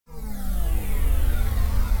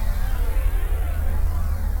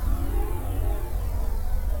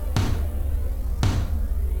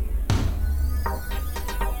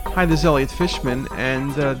Hi, this is Elliot Fishman,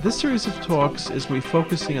 and this series of talks is me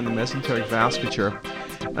focusing on the mesenteric vasculature.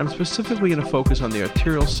 I'm specifically going to focus on the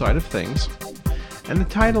arterial side of things, and the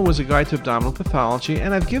title was A Guide to Abdominal Pathology,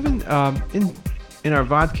 and I've given, in our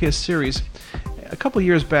vodcast series, a couple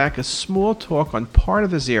years back, a small talk on part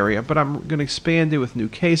of this area, but I'm going to expand it with new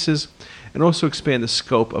cases, and also expand the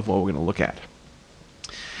scope of what we're going to look at.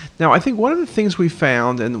 Now, I think one of the things we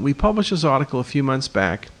found, and we published this article a few months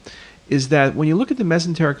back, is that when you look at the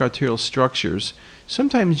mesenteric arterial structures,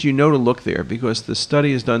 sometimes you know to look there because the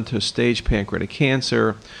study is done to stage pancreatic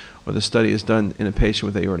cancer, or the study is done in a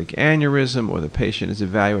patient with aortic aneurysm, or the patient is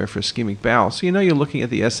evaluated for ischemic bowel. So you know you're looking at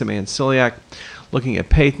the SMA and celiac, looking at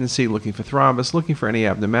patency, looking for thrombus, looking for any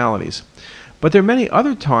abnormalities. But there are many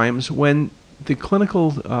other times when the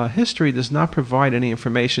clinical history does not provide any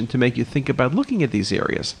information to make you think about looking at these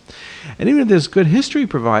areas. And even if there's good history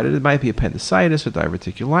provided, it might be appendicitis or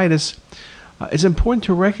diverticulitis, it's important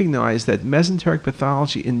to recognize that mesenteric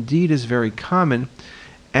pathology indeed is very common,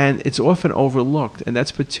 and it's often overlooked, and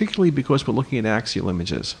that's particularly because we're looking at axial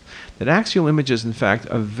images. That axial images, in fact,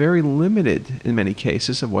 are very limited in many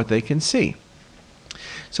cases of what they can see.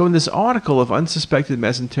 So in this article of unsuspected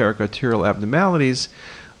mesenteric arterial abnormalities,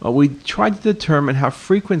 we tried to determine how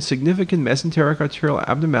frequent significant mesenteric arterial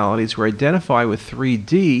abnormalities were identified with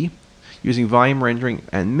 3D using volume rendering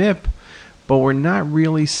and MIP, but were not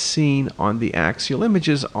really seen on the axial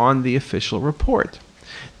images on the official report.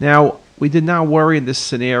 Now, we did not worry in this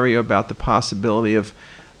scenario about the possibility of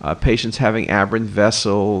patients having aberrant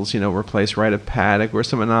vessels, replace right hepatic or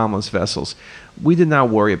some anomalous vessels. We did not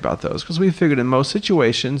worry about those because we figured in most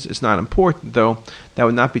situations it's not important, though that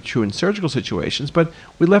would not be true in surgical situations, but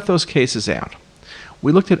we left those cases out.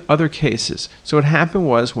 We looked at other cases. So what happened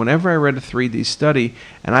was whenever I read a 3D study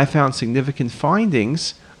and I found significant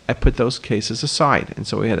findings, I put those cases aside. And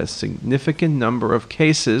so we had a significant number of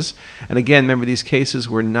cases. And again, remember, these cases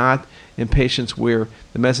were not in patients where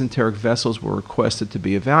the mesenteric vessels were requested to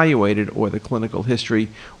be evaluated or the clinical history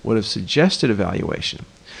would have suggested evaluation.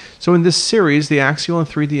 So in this series, the axial and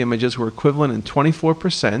 3D images were equivalent in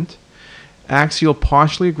 24%. Axial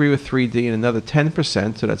partially agree with 3D in another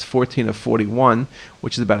 10%, so that's 14 of 41,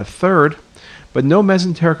 which is about a third. But no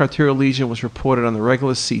mesenteric arterial lesion was reported on the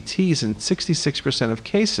regular CTs in 66% of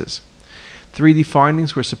cases. 3D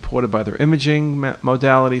findings were supported by their imaging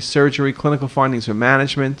modality, surgery, clinical findings, or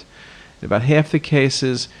management in about half the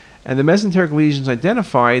cases, and the mesenteric lesions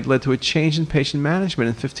identified led to a change in patient management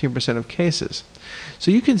in 15% of cases.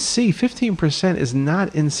 So you can see 15% is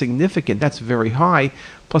not insignificant. That's very high.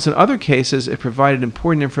 Plus, in other cases, it provided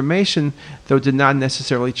important information, though it did not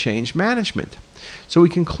necessarily change management. So we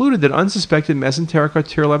concluded that unsuspected mesenteric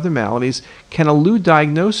arterial abnormalities can elude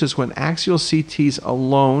diagnosis when axial CTs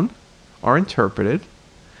alone are interpreted.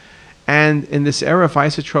 And in this era of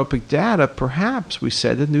isotropic data, perhaps we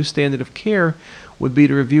said the new standard of care would be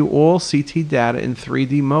to review all CT data in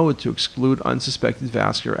 3D mode to exclude unsuspected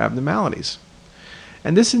vascular abnormalities.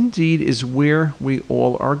 And this indeed is where we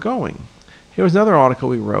all are going. Here was another article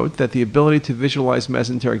we wrote that the ability to visualize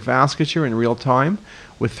mesenteric vasculature in real time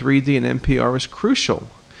with 3D and MPR is crucial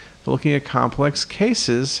for looking at complex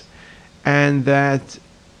cases, and that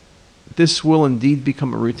this will indeed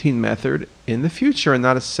become a routine method in the future and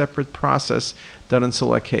not a separate process done in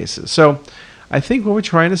select cases. So I think what we're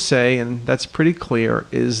trying to say, and that's pretty clear,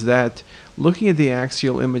 is that looking at the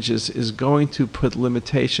axial images is going to put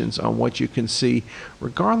limitations on what you can see,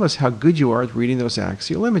 regardless how good you are at reading those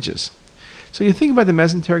axial images. So you think about the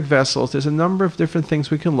mesenteric vessels, there's a number of different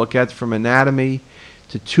things we can look at, from anatomy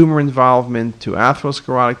to tumor involvement to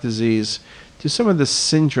atherosclerotic disease to some of the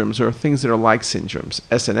syndromes or things that are like syndromes,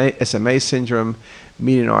 SMA syndrome,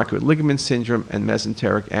 median arcuate ligament syndrome, and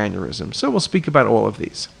mesenteric aneurysm. So we'll speak about all of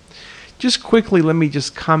these. Just quickly, let me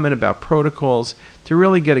just comment about protocols. To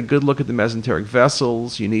really get a good look at the mesenteric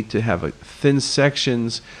vessels, you need to have thin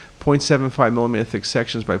sections. 0.75 millimeter thick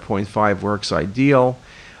sections by 0.5 works ideal.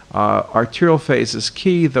 Arterial phase is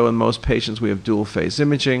key, though in most patients we have dual phase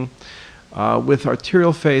imaging. With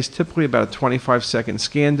arterial phase, typically about a 25-second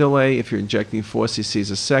scan delay. If you're injecting 4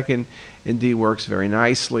 cc's a second, indeed works very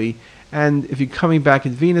nicely. And if you're coming back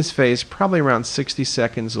in venous phase, probably around 60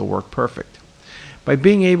 seconds will work perfect. By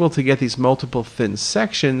being able to get these multiple thin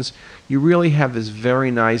sections, you really have this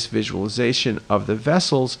very nice visualization of the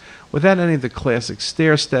vessels without any of the classic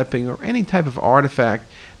stair stepping or any type of artifact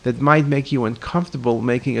that might make you uncomfortable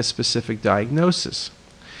making a specific diagnosis.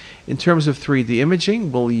 In terms of 3D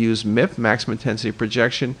imaging, we'll use MIP, maximum intensity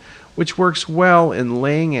projection, which works well in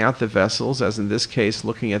laying out the vessels, as in this case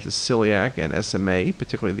looking at the celiac and SMA,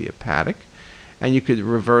 particularly the hepatic, And you could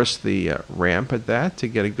reverse the ramp at that to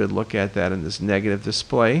get a good look at that in this negative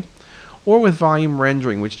display. Or with volume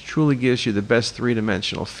rendering, which truly gives you the best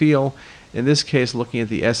three-dimensional feel. In this case, looking at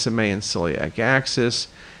the SMA and celiac axis.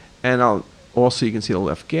 And also you can see the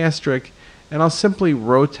left gastric. And I'll simply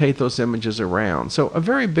rotate those images around. So a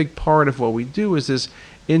very big part of what we do is this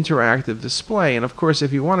interactive display. And of course,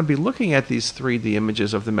 if you want to be looking at these 3D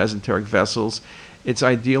images of the mesenteric vessels, it's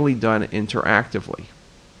ideally done interactively.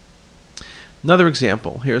 Another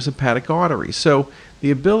example, here's hepatic artery. So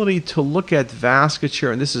the ability to look at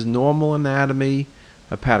vasculature, and this is normal anatomy,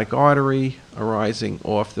 hepatic artery arising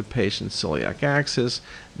off the patient's celiac axis,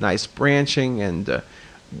 nice branching, and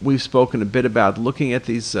we've spoken a bit about looking at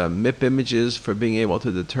these MIP images for being able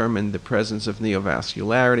to determine the presence of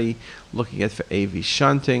neovascularity, looking at for AV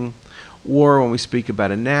shunting, or when we speak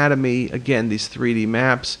about anatomy, again, these 3D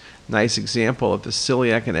maps, nice example of the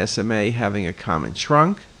celiac and SMA having a common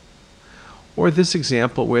trunk. Or this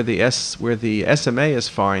example where the SMA is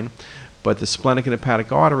fine, but the splenic and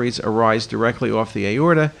hepatic arteries arise directly off the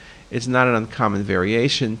aorta. It's not an uncommon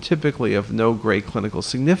variation, typically of no great clinical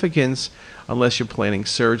significance unless you're planning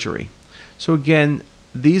surgery. So again,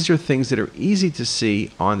 these are things that are easy to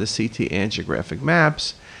see on the CT angiographic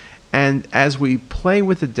maps. And as we play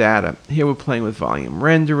with the data, here we're playing with volume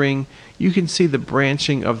rendering, you can see the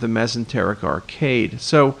branching of the mesenteric arcade.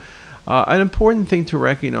 So an important thing to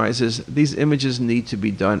recognize is these images need to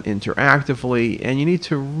be done interactively, and you need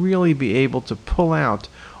to really be able to pull out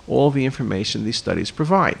all the information these studies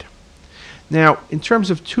provide. Now, in terms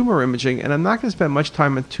of tumor imaging, and I'm not going to spend much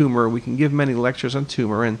time on tumor, we can give many lectures on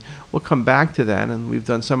tumor, and we'll come back to that, and we've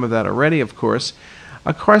done some of that already, of course.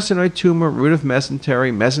 A carcinoid tumor, root of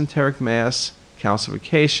mesentery, mesenteric mass,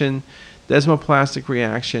 calcification, desmoplastic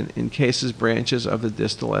reaction in cases branches of the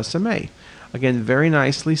distal SMA. Again, very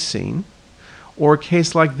nicely seen. Or a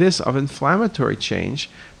case like this of inflammatory change,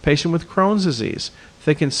 patient with Crohn's disease,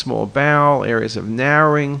 thickened small bowel, areas of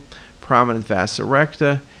narrowing, prominent vasa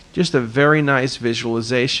recta, just a very nice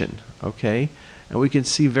visualization, okay? And we can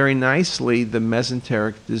see very nicely the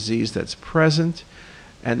mesenteric disease that's present.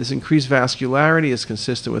 And this increased vascularity is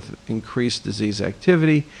consistent with increased disease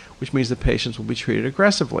activity, which means the patients will be treated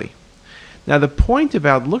aggressively. Now, the point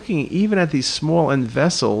about looking even at these small end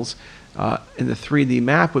vessels in the 3D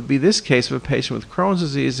map would be this case of a patient with Crohn's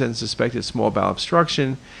disease and suspected small bowel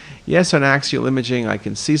obstruction. Yes, on axial imaging, I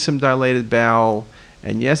can see some dilated bowel.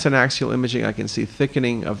 And yes, on axial imaging, I can see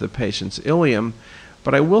thickening of the patient's ileum.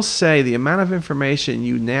 But I will say the amount of information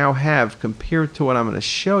you now have compared to what I'm going to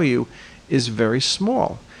show you is very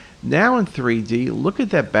small. Now in 3D, look at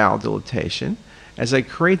that bowel dilatation. As I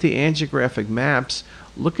create the angiographic maps,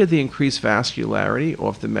 look at the increased vascularity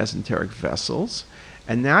of the mesenteric vessels.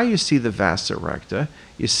 And now you see the vasa recta,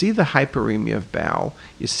 you see the hyperemia of bowel,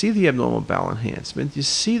 you see the abnormal bowel enhancement, you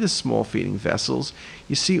see the small feeding vessels,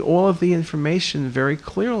 you see all of the information very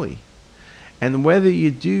clearly. And whether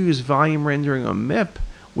you do use volume rendering or MIP,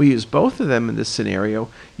 we use both of them in this scenario,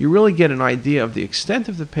 you really get an idea of the extent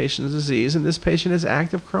of the patient's disease, and this patient has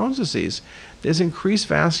active Crohn's disease. There's increased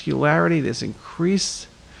vascularity, there's increase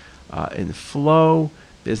in flow,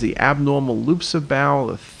 there's the abnormal loops of bowel,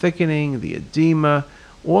 the thickening, the edema.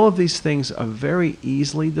 All of these things are very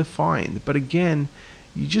easily defined. But again,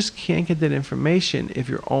 you just can't get that information if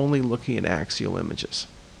you're only looking at axial images.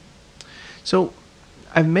 So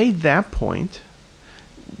I've made that point.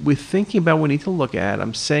 We're thinking about what we need to look at.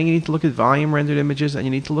 I'm saying you need to look at volume rendered images and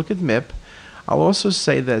you need to look at MIP. I'll also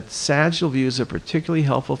say that sagittal views are particularly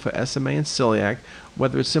helpful for SMA and celiac,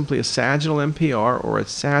 whether it's simply a sagittal MPR or a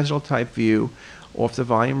sagittal type view off the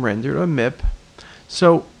volume rendered or MIP.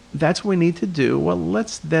 So that's what we need to do. Well,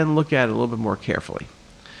 let's then look at it a little bit more carefully.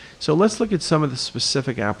 So let's look at some of the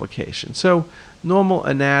specific applications. So normal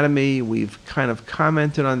anatomy, we've kind of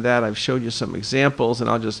commented on that. I've showed you some examples, and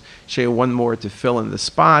I'll just show you one more to fill in the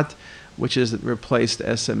spot, which is replace the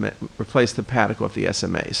hepatic off the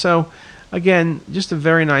SMA. So again, just a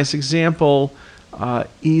very nice example.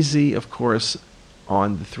 Easy, of course,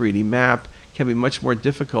 on the 3D map. Can be much more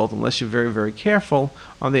difficult unless you're very, very careful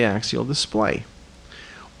on the axial display.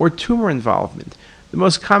 Or tumor involvement. The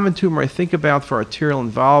most common tumor I think about for arterial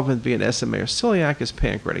involvement, be it SMA or celiac, is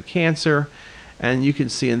pancreatic cancer. And you can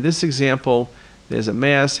see in this example, there's a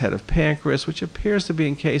mass, head of pancreas, which appears to be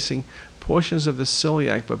encasing portions of the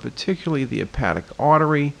celiac, but particularly the hepatic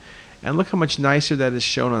artery. And look how much nicer that is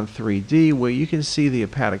shown on 3D, where you can see the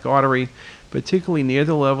hepatic artery, particularly near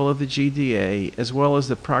the level of the GDA, as well as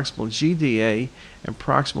the proximal GDA and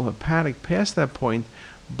proximal hepatic past that point,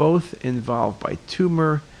 both involved by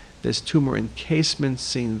tumor. There's tumor encasement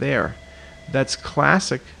seen there. That's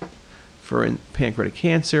classic for pancreatic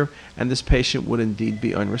cancer, and this patient would indeed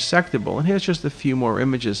be unresectable. And here's just a few more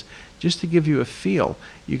images just to give you a feel.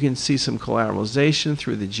 You can see some collateralization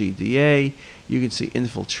through the GDA. You can see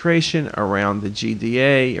infiltration around the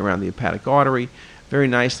GDA, around the hepatic artery, very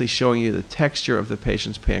nicely showing you the texture of the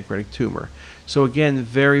patient's pancreatic tumor. So again,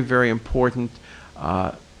 very, very important,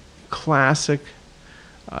 classic.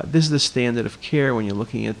 This is the standard of care when you're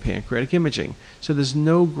looking at pancreatic imaging. So there's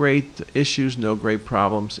no great issues, no great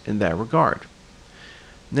problems in that regard.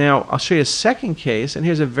 Now, I'll show you a second case, and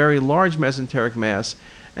here's a very large mesenteric mass,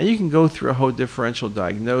 and you can go through a whole differential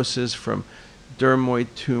diagnosis from dermoid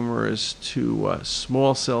tumors to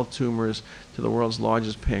small cell tumors to the world's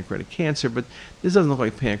largest pancreatic cancer, but this doesn't look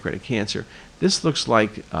like pancreatic cancer. This looks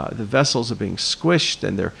like the vessels are being squished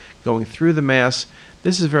and they're going through the mass.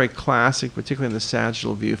 This is very classic, particularly in the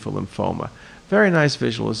sagittal view for lymphoma. Very nice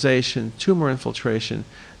visualization, tumor infiltration.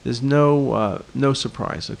 There's no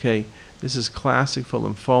surprise, okay? This is classic for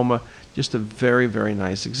lymphoma, just a very, very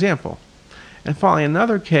nice example. And finally,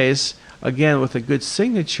 another case, again with a good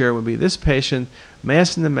signature, would be this patient,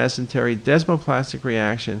 mass in the mesentery, desmoplastic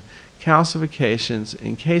reaction, calcifications,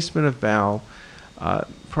 encasement of bowel,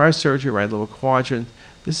 prior surgery, right lower quadrant.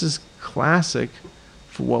 This is classic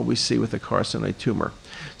for what we see with a carcinoid tumor.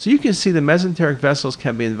 So you can see the mesenteric vessels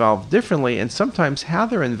can be involved differently, and sometimes how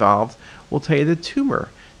they're involved will tell you the tumor.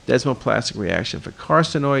 Desmoplastic reaction for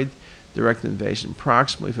carcinoid, direct invasion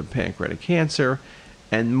proximally for pancreatic cancer,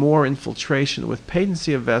 and more infiltration with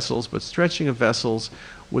patency of vessels, but stretching of vessels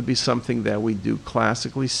would be something that we do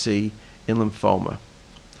classically see in lymphoma.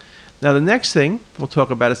 Now the next thing we'll talk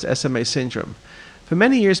about is SMA syndrome. For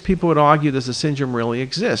many years, people would argue does the syndrome really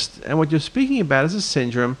exist? And what you're speaking about is a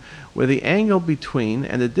syndrome where the angle between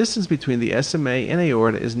and the distance between the SMA and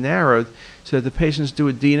aorta is narrowed so that the patient's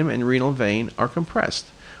duodenum and renal vein are compressed.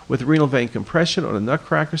 With renal vein compression or the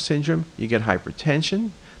nutcracker syndrome, you get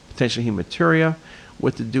hypertension, potential hematuria.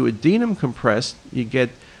 With the duodenum compressed, you get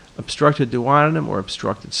obstructed duodenum or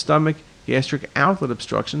obstructed stomach, gastric outlet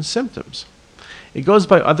obstruction symptoms. It goes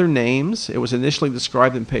by other names. It was initially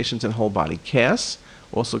described in patients in whole body casts,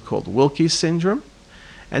 also called Wilkie's syndrome.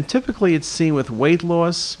 And typically it's seen with weight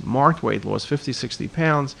loss, marked weight loss, 50, 60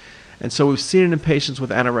 pounds. And so we've seen it in patients with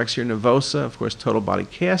anorexia nervosa, of course, total body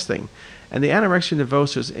casting. And the anorexia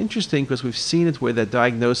nervosa is interesting because we've seen it where that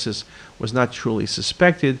diagnosis was not truly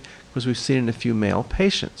suspected, because we've seen it in a few male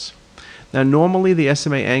patients. Now, normally the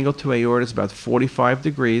SMA angle to aorta is about 45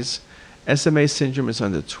 degrees. SMA syndrome is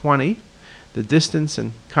under 20. The distance,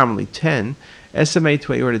 and commonly 10, SMA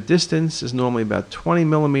to aorta distance is normally about 20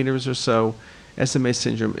 millimeters or so. SMA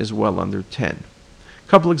syndrome is well under 10. A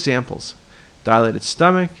couple examples. Dilated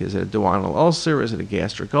stomach, is it a duodenal ulcer, is it a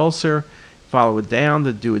gastric ulcer? Follow it down,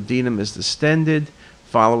 the duodenum is distended.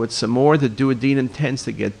 Follow it some more, the duodenum tends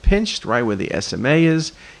to get pinched right where the SMA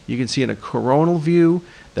is. You can see in a coronal view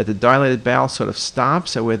that the dilated bowel sort of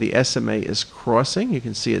stops at where the SMA is crossing. You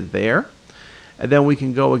can see it there. And then we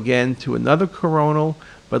can go again to another coronal,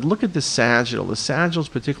 but look at the sagittal. The sagittal is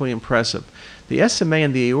particularly impressive. The SMA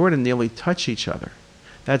and the aorta nearly touch each other.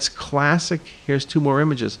 That's classic. Here's two more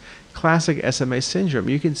images. Classic SMA syndrome.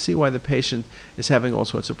 You can see why the patient is having all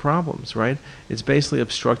sorts of problems, right? It's basically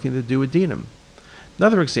obstructing the duodenum.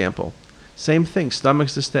 Another example, same thing.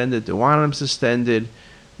 Stomach's distended, duodenum's distended.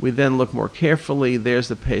 We then look more carefully. There's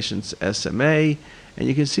the patient's SMA. And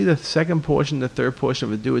you can see the second portion, the third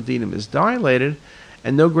portion of the duodenum is dilated,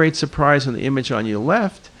 and no great surprise on the image on your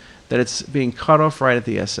left that it's being cut off right at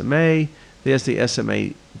the SMA. There's the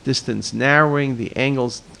SMA distance narrowing, the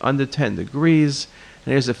angle's under 10 degrees,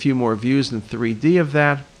 and here's a few more views in 3D of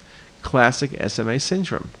that. Classic SMA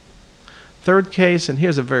syndrome. Third case, and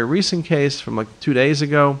here's a very recent case from like 2 days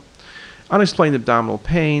ago. Unexplained abdominal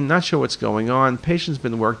pain, not sure what's going on. Patient's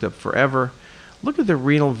been worked up forever. Look at the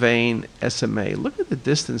renal vein SMA. Look at the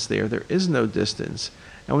distance there. There is no distance.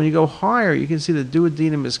 And when you go higher, you can see the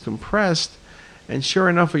duodenum is compressed. And sure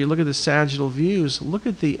enough, when you look at the sagittal views, look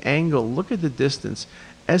at the angle, look at the distance,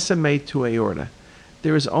 SMA to aorta.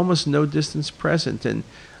 There is almost no distance present. And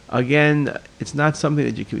again, it's not something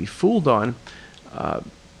that you can be fooled on.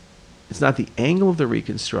 It's not the angle of the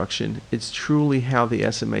reconstruction. It's truly how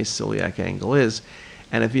the SMA celiac angle is.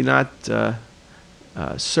 And if you're not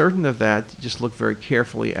certain of that, just look very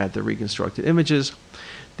carefully at the reconstructed images.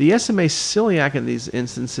 The SMA celiac in these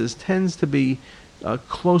instances tends to be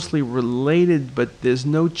closely related, but there's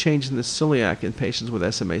no change in the celiac in patients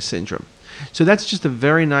with SMA syndrome. So that's just a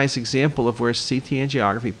very nice example of where CT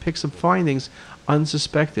angiography picks up findings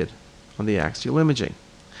unsuspected on the axial imaging.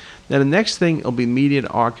 Now the next thing will be median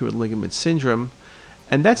arcuate ligament syndrome,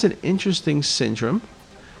 and that's an interesting syndrome.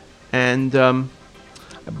 And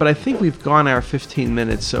But I think we've gone our 15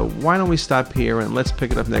 minutes, so why don't we stop here and let's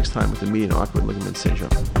pick it up next time with the median awkward ligament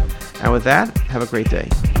syndrome. And with that, have a great day.